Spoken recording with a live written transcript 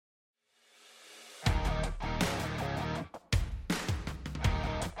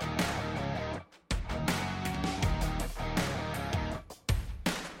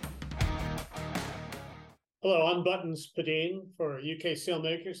Hello, I'm Buttons Padine for UK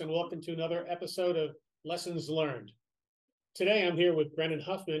Sailmakers, and welcome to another episode of Lessons Learned. Today, I'm here with Brendan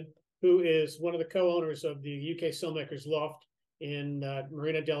Huffman, who is one of the co-owners of the UK Sailmakers Loft in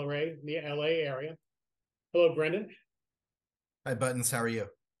Marina del Rey, the LA area. Hello, Brendan. Hi, Buttons. How are you?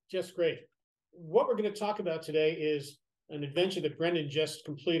 Just great. What we're going to talk about today is an adventure that Brendan just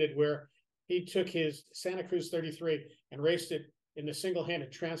completed where he took his Santa Cruz 33 and raced it in the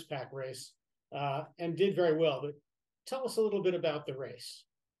single-handed Transpac race and did very well. But tell us a little bit about the race.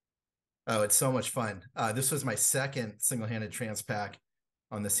 Oh, it's so much fun. This was my second single-handed Transpac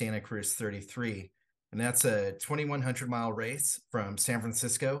on the Santa Cruz 33, and that's a 2,100-mile race from San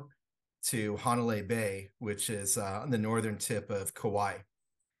Francisco to Honolulu Bay, which is on the northern tip of Kauai.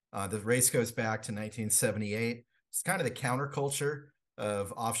 The race goes back to 1978. It's kind of the counterculture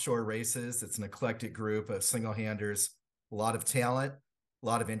of offshore races. It's an eclectic group of single-handers, a lot of talent, a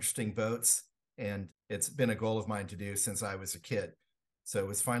lot of interesting boats, and it's been a goal of mine to do since I was a kid. So I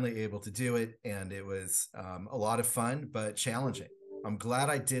was finally able to do it, and it was a lot of fun, but challenging. I'm glad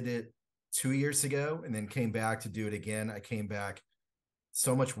I did it 2 years ago and then came back to do it again. I came back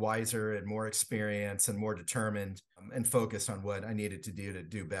so much wiser and more experienced and more determined and focused on what I needed to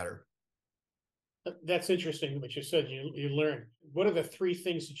do better. That's interesting what you said you learned. What are the three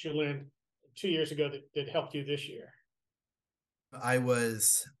things that you learned 2 years ago that helped you this year? I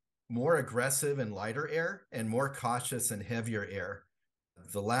was more aggressive in lighter air and more cautious in heavier air.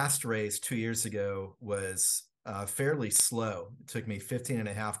 The last race 2 years ago was fairly slow. It took me 15 and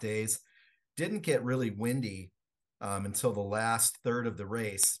a half days. Didn't get really windy until the last third of the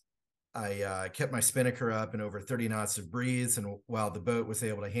race. I kept my spinnaker up and over 30 knots of breeze, and while the boat was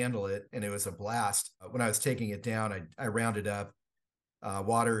able to handle it, and it was a blast. When I was taking it down, I rounded up.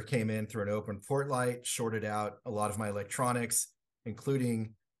 Water came in through an open port light, shorted out a lot of my electronics,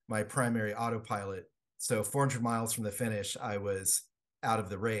 including my primary autopilot. So 400 miles from the finish, I was out of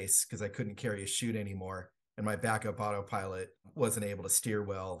the race because I couldn't carry a chute anymore. And my backup autopilot wasn't able to steer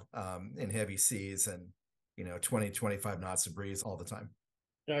well in heavy seas and, 20, 25 knots of breeze all the time.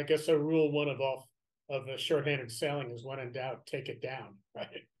 I guess so. Rule one of the shorthanded sailing is when in doubt, take it down. Right.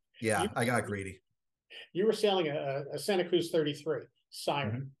 You Yeah, I got greedy. you were sailing a Santa Cruz 33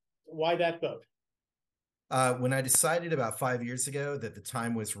 Siren. Mhm. Why that boat? When I decided about 5 years ago that the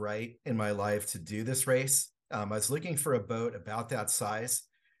time was right in my life to do this race, I was looking for a boat about that size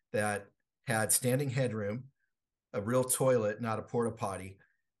that had standing headroom, a real toilet, not a porta potty,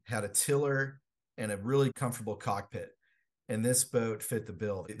 had a tiller, and a really comfortable cockpit. And this boat fit the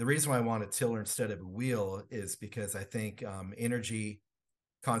bill. The reason why I want a tiller instead of a wheel is because I think energy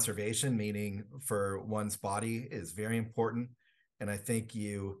conservation, meaning for one's body, is very important. And I think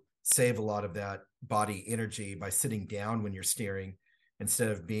you save a lot of that body energy by sitting down when you're steering instead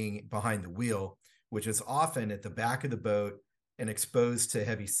of being behind the wheel, which is often at the back of the boat and exposed to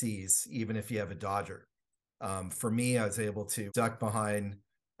heavy seas, even if you have a Dodger. For me, I was able to duck behind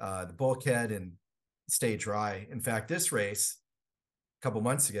the bulkhead and stay dry. In fact, this race a couple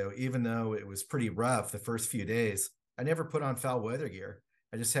months ago, even though it was pretty rough the first few days, I never put on foul weather gear.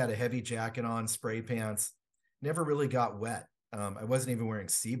 I just had a heavy jacket on, spray pants, never really got wet. I wasn't even wearing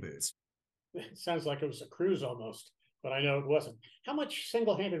sea boots. It sounds like it was a cruise almost, but I know it wasn't. How much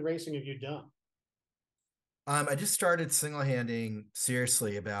single-handed racing have you done? I just started single-handing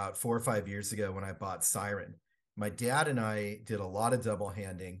seriously about 4 or 5 years ago when I bought Siren. My dad and I did a lot of double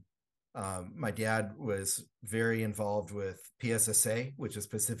handing. My dad was very involved with PSSA, which is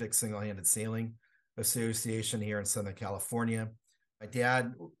Pacific Single-Handed Sailing Association here in Southern California. My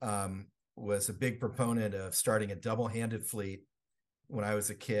dad was a big proponent of starting a double-handed fleet when I was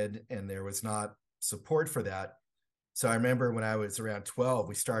a kid, and there was not support for that. So I remember when I was around 12,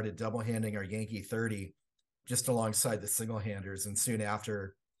 we started double-handing our Yankee 30 just alongside the single-handers, and soon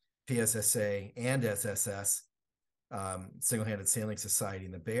after, PSSA and SSS, Single-Handed Sailing Society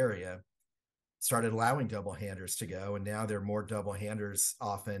in the Bay Area, started allowing double-handers to go, and now there are more double-handers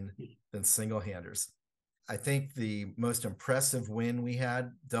often than single-handers. I think the most impressive win we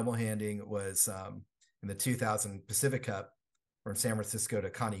had double handing was in the 2000 Pacific Cup from San Francisco to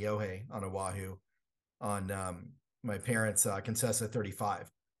Kaneohe on Oahu on my parents' Concessa 35.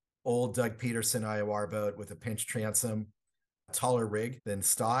 Old Doug Peterson IOR boat with a pinch transom, taller rig than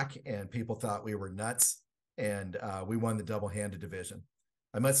stock, and people thought we were nuts. And we won the double-handed division.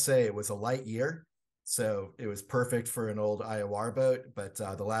 I must say it was a light year, so it was perfect for an old IOR boat. But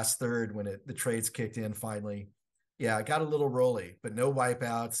the last third, when the trades kicked in finally, yeah, it got a little rolly, but no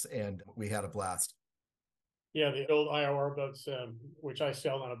wipeouts, and we had a blast. Yeah, the old IOR boats, which I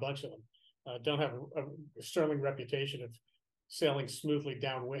sailed on a bunch of them, don't have a sterling reputation of sailing smoothly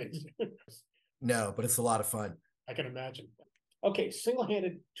downwind. No, but it's a lot of fun. I can imagine. Okay,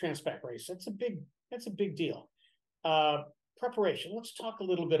 single-handed Transpac race. That's a big deal. Uh, Preparation. Let's talk a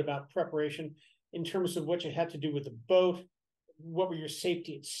little bit about preparation in terms of what you had to do with the boat. What were your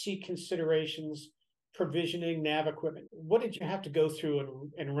safety at sea considerations, provisioning, nav equipment? What did you have to go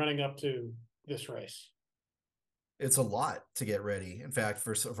through in running up to this race? It's a lot to get ready. In fact,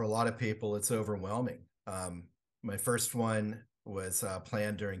 for a lot of people, it's overwhelming. My first one was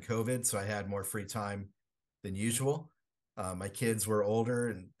planned during COVID, so I had more free time than usual. My kids were older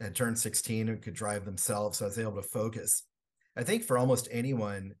and had turned 16 and could drive themselves, so I was able to focus. I think for almost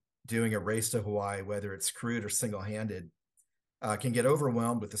anyone doing a race to Hawaii, whether it's crewed or single-handed, can get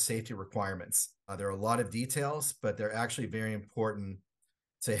overwhelmed with the safety requirements. There are a lot of details, but they're actually very important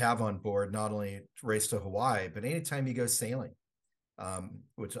to have on board, not only race to Hawaii, but anytime you go sailing,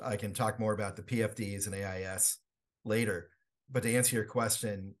 which I can talk more about the PFDs and AIS later. But to answer your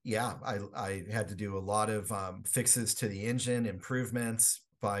question, yeah, I had to do a lot of fixes to the engine, improvements,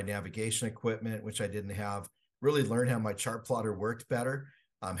 by navigation equipment, which I didn't have, really learn how my chart plotter worked better,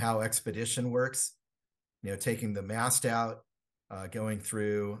 how expedition works, taking the mast out, going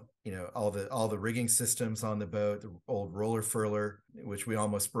through, all the rigging systems on the boat, the old roller furler, which we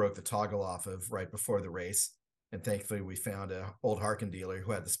almost broke the toggle off of right before the race. And thankfully we found an old Harkin dealer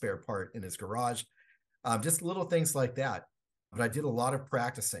who had the spare part in his garage. Just little things like that. But I did a lot of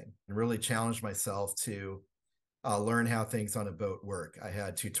practicing and really challenged myself to learn how things on a boat work. I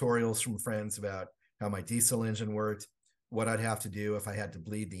had tutorials from friends about how my diesel engine worked, what I'd have to do if I had to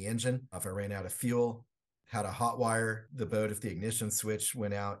bleed the engine, if I ran out of fuel, how to hotwire the boat if the ignition switch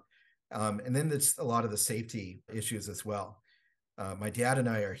went out. And then there's a lot of the safety issues as well. My dad and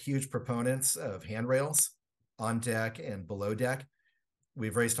I are huge proponents of handrails on deck and below deck.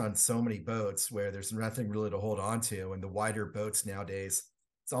 We've raced on so many boats where there's nothing really to hold on to. And the wider boats nowadays,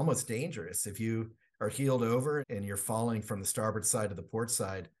 it's almost dangerous. If you are heeled over and you're falling from the starboard side to the port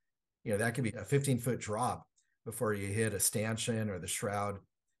side, that could be a 15-foot drop before you hit a stanchion or the shroud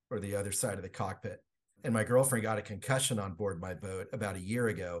or the other side of the cockpit. And my girlfriend got a concussion on board my boat about a year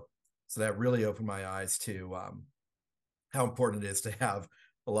ago. So that really opened my eyes to how important it is to have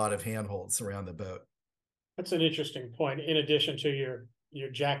a lot of handholds around the boat. That's an interesting point, in addition to your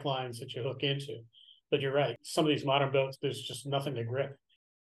jack lines that you hook into. But you're right. Some of these modern boats, there's just nothing to grip.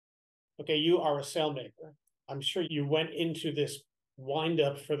 Okay, you are a sailmaker. I'm sure you went into this wind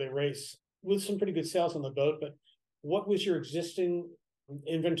up for the race with some pretty good sails on the boat, but what was your existing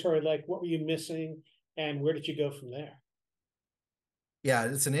inventory like? What were you missing? And where did you go from there? Yeah,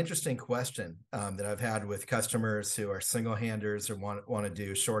 it's an interesting question that I've had with customers who are single-handers or want to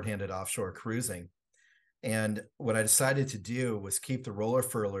do short-handed offshore cruising. And what I decided to do was keep the roller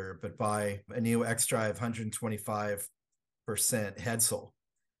furler, but buy a new X-Drive 125% headsail.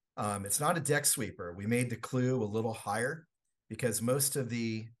 It's not a deck sweeper. We made the clue a little higher because most of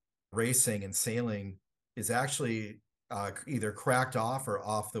the racing and sailing is actually either cracked off or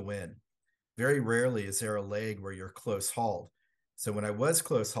off the wind. Very rarely is there a leg where you're close hauled. So when I was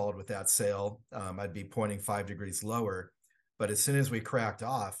close hauled with that sail, I'd be pointing 5 degrees lower. But as soon as we cracked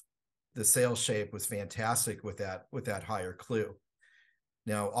off, the sail shape was fantastic with that higher clue.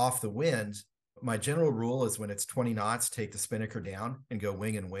 Now off the wind, my general rule is when it's 20 knots, take the spinnaker down and go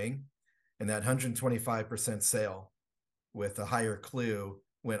wing and wing. And that 125% sail with a higher clue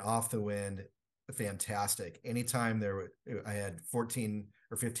went off the wind fantastic. Anytime I had 14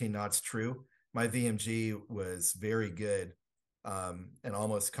 or 15 knots true, my VMG was very good and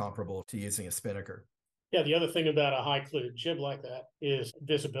almost comparable to using a spinnaker. Yeah, the other thing about a high clue jib like that is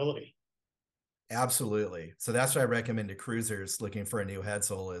visibility. Absolutely. So that's what I recommend to cruisers looking for a new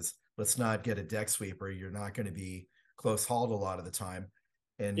headsail is let's not get a deck sweeper. You're not going to be close hauled a lot of the time.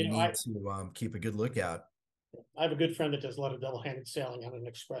 And you need to keep a good lookout. I have a good friend that does a lot of double-handed sailing on an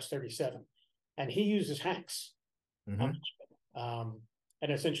Express 37, and he uses Hanks. Mm-hmm.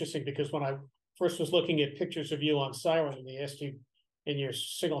 And it's interesting because when I first was looking at pictures of you on Siren and they asked you in your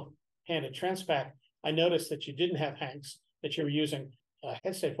single-handed Transpac, I noticed that you didn't have Hanks, that you were using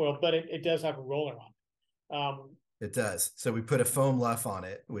headset foil, but it does have a roller on it. It does. So we put a foam luff on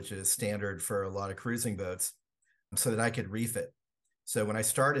it, which is standard for a lot of cruising boats, so that I could reef it. So when I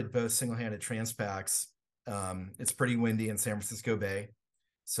started both single-handed Transpacs, it's pretty windy in San Francisco Bay.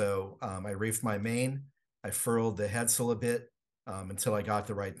 So I reefed my main. I furled the headsail a bit until I got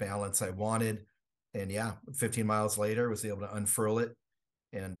the right balance I wanted. And 15 miles later, was able to unfurl it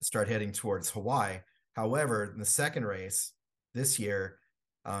and start heading towards Hawaii. However, in the second race this year,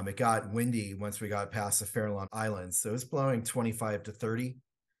 it got windy once we got past the Farallon Islands. So it was blowing 25 to 30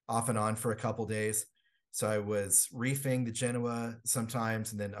 off and on for a couple days. So I was reefing the Genoa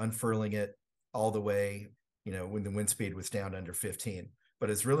sometimes and then unfurling it all the way, when the wind speed was down under 15. But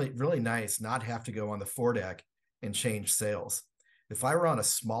it's really, really nice not have to go on the foredeck and change sails. If I were on a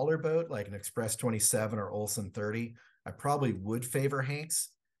smaller boat, like an Express 27 or Olsen 30, I probably would favor Hanks.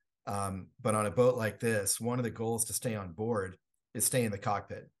 But on a boat like this, one of the goals to stay on board is stay in the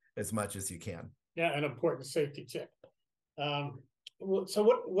cockpit as much as you can. Yeah, an important safety tip. So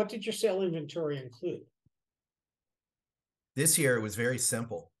what did your sail inventory include? This year, it was very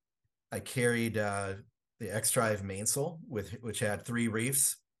simple. I carried the X-Drive mainsail, which had 3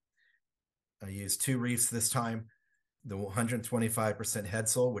 reefs. I used 2 reefs this time. The 125%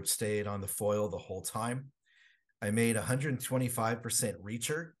 headsail, which stayed on the foil the whole time. I made 125%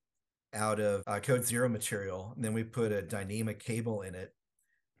 reacher out of Code Zero material. And then we put a dynamic cable in it,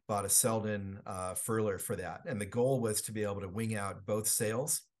 bought a Selden furler for that. And the goal was to be able to wing out both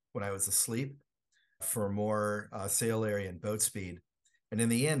sails when I was asleep for more sail area and boat speed. And in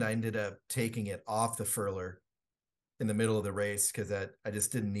the end, I ended up taking it off the furler in the middle of the race because I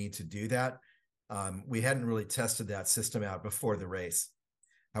just didn't need to do that. We hadn't really tested that system out before the race.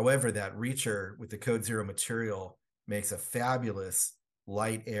 However, that reacher with the Code Zero material makes a fabulous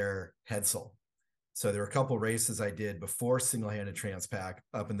light air headsail. So there were a couple races I did before Singlehanded Transpac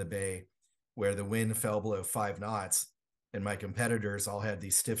up in the bay where the wind fell below 5 knots, and my competitors all had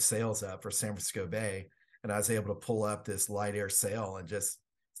these stiff sails up for San Francisco Bay, and I was able to pull up this light air sail and just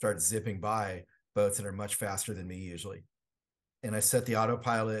start zipping by boats that are much faster than me usually. And I set the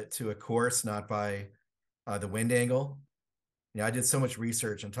autopilot to a course, not by the wind angle. I did so much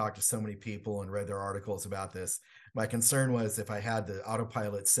research and talked to so many people and read their articles about this. My concern was if I had the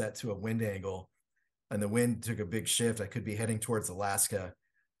autopilot set to a wind angle and the wind took a big shift, I could be heading towards Alaska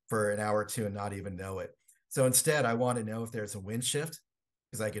for an hour or two and not even know it. So instead, I want to know if there's a wind shift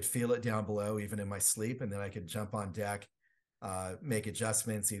because I could feel it down below, even in my sleep, and then I could jump on deck, make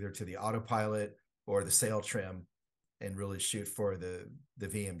adjustments either to the autopilot or the sail trim, and really shoot for the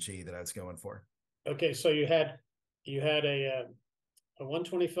VMG that I was going for. Okay, so you had a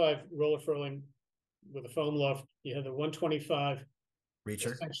 125 roller furling with a foam luff. You had the 125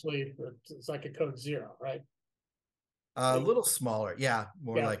 reacher. Essentially, it's like a Code Zero, right? A little smaller, yeah,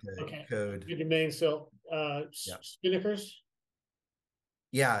 more like a Code. Your mainsail, spinnakers.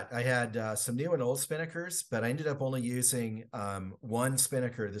 Yeah, I had some new and old spinnakers, but I ended up only using one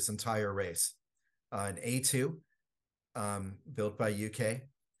spinnaker this entire race, an A2. Built by UK.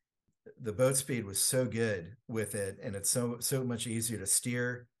 The boat speed was so good with it, and it's so much easier to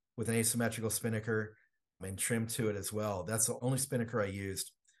steer with an asymmetrical spinnaker and trim to it as well. That's the only spinnaker I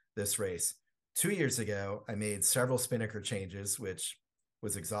used this race. 2 years ago, I made several spinnaker changes, which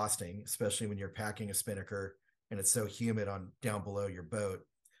was exhausting, especially when you're packing a spinnaker and it's so humid down below your boat.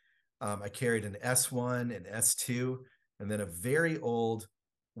 I carried an S1 and S2, and then a very old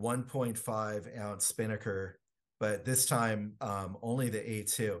 1.5 ounce spinnaker, but this time only the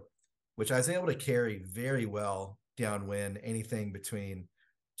A2, which I was able to carry very well downwind, anything between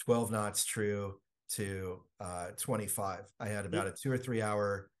 12 knots true to 25. I had about a 2 or 3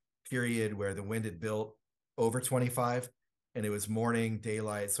 hour period where the wind had built over 25 and it was morning,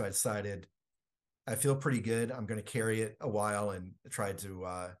 daylight. So I decided I feel pretty good. I'm going to carry it a while and tried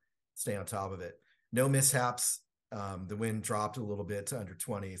to stay on top of it. No mishaps. The wind dropped a little bit to under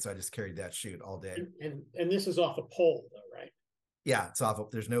 20, so I just carried that chute all day. And this is off a pole, though, right? Yeah, it's off.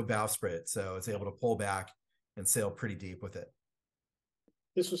 There's no bowsprit, so it's able to pull back and sail pretty deep with it.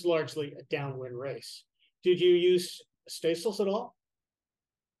 This was largely a downwind race. Did you use staysails at all?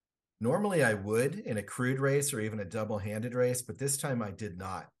 Normally, I would in a crude race or even a double-handed race, but this time I did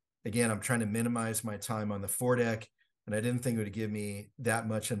not. Again, I'm trying to minimize my time on the foredeck, and I didn't think it would give me that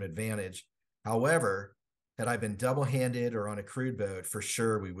much of an advantage. However, had I been double-handed or on a crude boat, for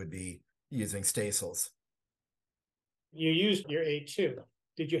sure we would be using staysails. You used your A2.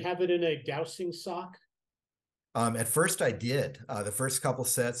 Did you have it in a dowsing sock? At first I did. The first couple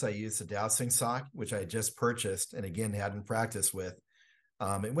sets I used a dowsing sock, which I just purchased and again hadn't practiced with.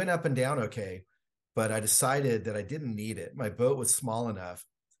 It went up and down okay, but I decided that I didn't need it. My boat was small enough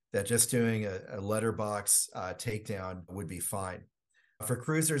that just doing a letterbox takedown would be fine. For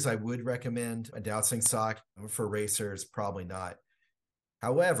cruisers, I would recommend a dowsing sock. For racers, probably not.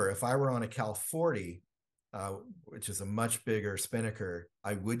 However, if I were on a Cal 40, which is a much bigger spinnaker,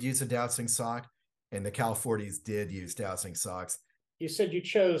 I would use a dowsing sock, and the Cal 40s did use dowsing socks. You said you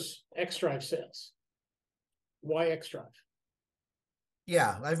chose X-Drive sails. Why X-Drive?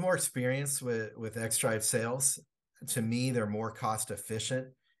 Yeah, I have more experience with X-Drive sails. To me, they're more cost efficient.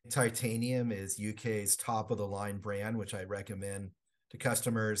 Titanium is UK's top of the line brand, which I recommend to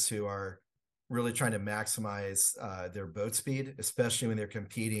customers who are really trying to maximize their boat speed, especially when they're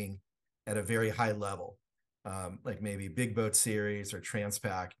competing at a very high level, like maybe Big Boat Series or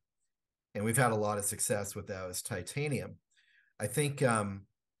Transpac. And we've had a lot of success with those titanium. I think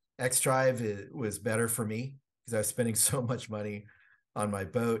X Drive was better for me because I was spending so much money on my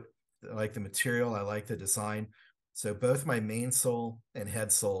boat. I like the material, I like the design. So both my mainsole and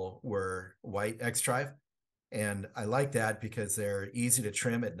headsole were white X Drive. And I like that because they're easy to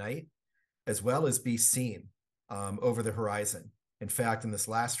trim at night as well as be seen over the horizon. In fact, in this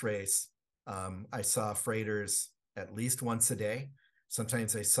last race, I saw freighters at least once a day.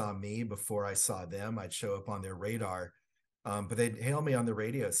 Sometimes they saw me before I saw them. I'd show up on their radar, but they'd hail me on the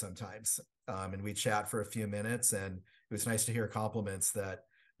radio sometimes, and we'd chat for a few minutes. And it was nice to hear compliments that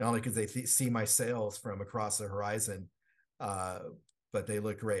not only could they see my sails from across the horizon, but they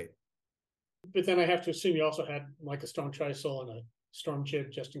look great. But then I have to assume you also had like a storm trysail and a storm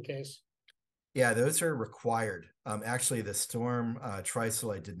jib just in case. Yeah, those are required. Actually, the storm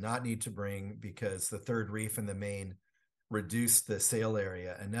trysail I did not need to bring because the third reef in the main reduced the sail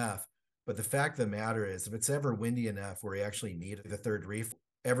area enough. But the fact of the matter is, if it's ever windy enough where you actually need the third reef,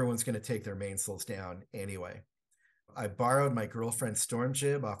 everyone's going to take their mainsails down anyway. I borrowed my girlfriend's storm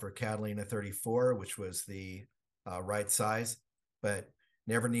jib off her Catalina 34, which was the right size, but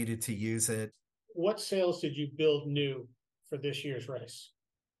never needed to use it. What sails did you build new for this year's race?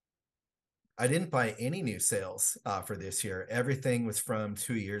 I didn't buy any new sails for this year. Everything was from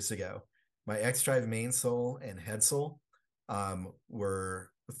 2 years ago. My X Drive mainsail and headsole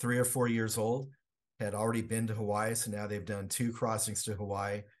were 3 or 4 years old, had already been to Hawaii. So now they've done 2 crossings to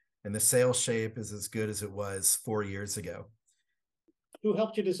Hawaii, and the sail shape is as good as it was 4 years ago. Who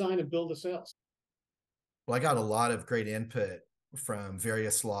helped you design and build the sails? Well, I got a lot of great input from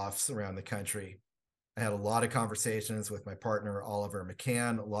various lofts around the country. I had a lot of conversations with my partner, Oliver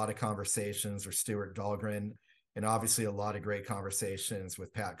McCann, a lot of conversations with Stuart Dahlgren, and obviously a lot of great conversations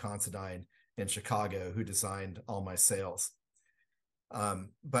with Pat Considine in Chicago, who designed all my sails.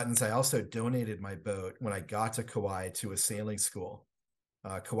 Buttons, I also donated my boat when I got to Kauai to a sailing school,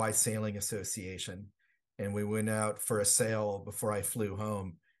 Kauai Sailing Association. And we went out for a sail before I flew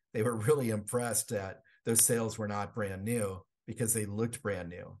home. They were really impressed that those sails were not brand new because they looked brand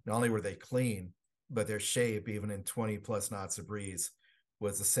new. Not only were they clean, but their shape, even in 20 plus knots of breeze,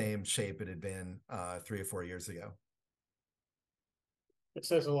 was the same shape it had been 3 or 4 years ago. It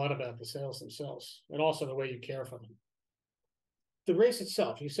says a lot about the sails themselves and also the way you care for them. The race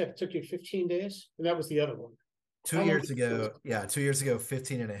itself, you said it took you 15 days, and that was the other one. 2 years ago,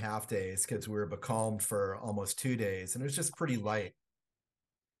 15 and a half days, because we were becalmed for almost 2 days, and it was just pretty light.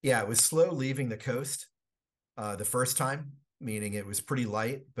 Yeah, it was slow leaving the coast the first time, meaning it was pretty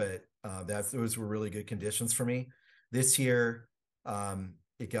light, but those were really good conditions for me. This year,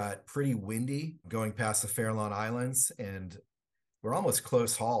 it got pretty windy going past the Farallon Islands, and we're almost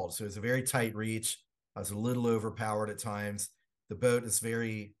close hauled. So it was a very tight reach. I was a little overpowered at times. The boat is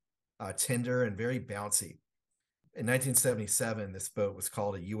very tender and very bouncy. In 1977, this boat was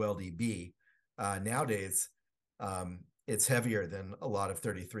called a ULDB. Nowadays, it's heavier than a lot of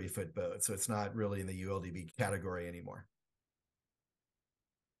 33-foot boats, so it's not really in the ULDB category anymore.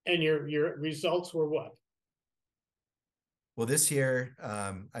 And your results were what? Well, this year,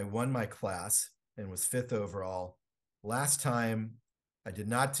 I won my class and was 5th overall. Last time, I did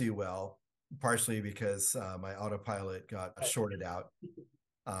not do well, partially because my autopilot got shorted out.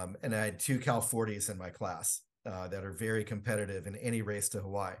 And I had 2 Cal 40s in my class that are very competitive in any race to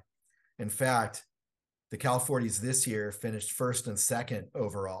Hawaii. In fact, the Cal 40s this year finished 1st and 2nd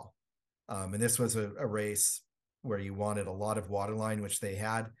overall. And this was a race where you wanted a lot of waterline, which they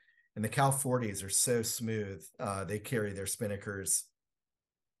had. And the Cal 40s are so smooth. They carry their spinnakers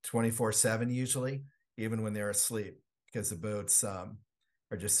 24/7 usually, even when they're asleep, because the boats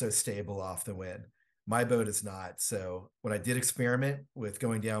are just so stable off the wind. My boat is not. So when I did experiment with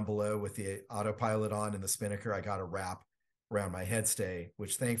going down below with the autopilot on and the spinnaker, I got a wrap around my headstay,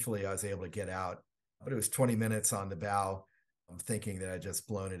 which thankfully I was able to get out. But it was 20 minutes on the bow. I'm thinking that I just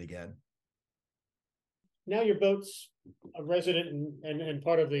blown it again. Now your boat's a resident and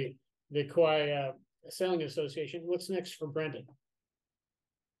part of the Kauai Sailing Association. What's next for Brendan?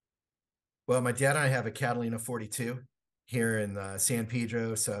 Well, my dad and I have a Catalina 42 here in San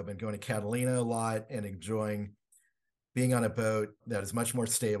Pedro. So I've been going to Catalina a lot and enjoying being on a boat that is much more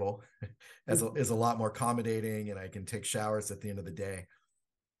stable, is a lot more accommodating, and I can take showers at the end of the day.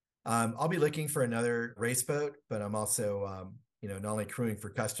 I'll be looking for another race boat, but I'm also, not only crewing for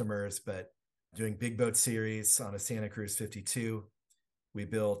customers, but doing Big Boat Series on a Santa Cruz 52. We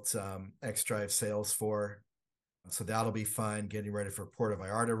built X Drive sails for. So that'll be fun, getting ready for Puerto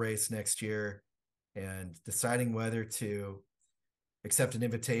Vallarta race next year and deciding whether to accept an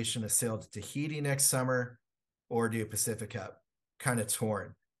invitation to sail to Tahiti next summer or do Pacific Cup. Kind of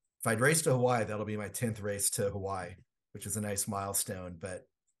torn. If I'd race to Hawaii, that'll be my 10th race to Hawaii, which is a nice milestone. But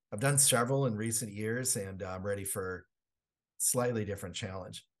I've done several in recent years, and I'm ready for a slightly different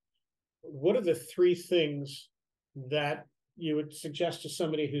challenge. What are the three things that you would suggest to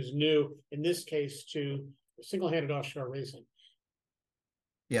somebody who's new, in this case, to single-handed offshore racing?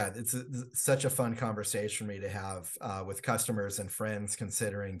 Yeah, it's such a fun conversation for me to have with customers and friends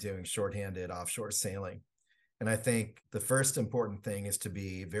considering doing shorthanded offshore sailing. And I think the first important thing is to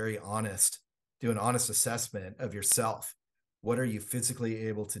be very honest, do an honest assessment of yourself. What are you physically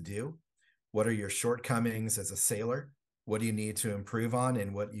able to do? What are your shortcomings as a sailor? What do you need to improve on,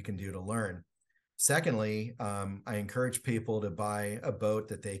 and what you can do to learn? Secondly, I encourage people to buy a boat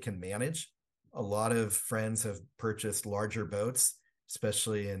that they can manage. A lot of friends have purchased larger boats,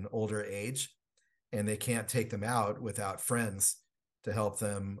 especially in older age, and they can't take them out without friends to help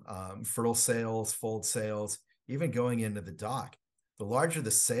them furl sails, fold sails, even going into the dock. The larger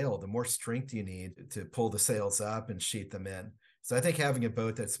the sail, the more strength you need to pull the sails up and sheet them in. So I think having a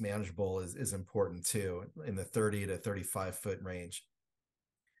boat that's manageable is important too, in the 30 to 35 foot range.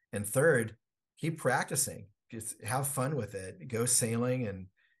 And third, keep practicing. Just have fun with it. Go sailing and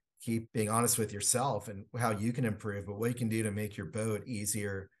keep being honest with yourself and how you can improve, but what you can do to make your boat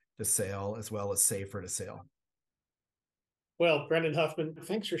easier to sail as well as safer to sail. Well, Brendan Huffman,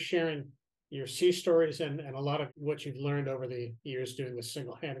 thanks for sharing your sea stories and a lot of what you've learned over the years doing this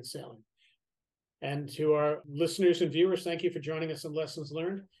single-handed sailing. And to our listeners and viewers, thank you for joining us on Lessons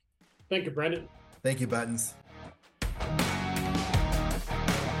Learned. Thank you, Brendan. Thank you, Buttons.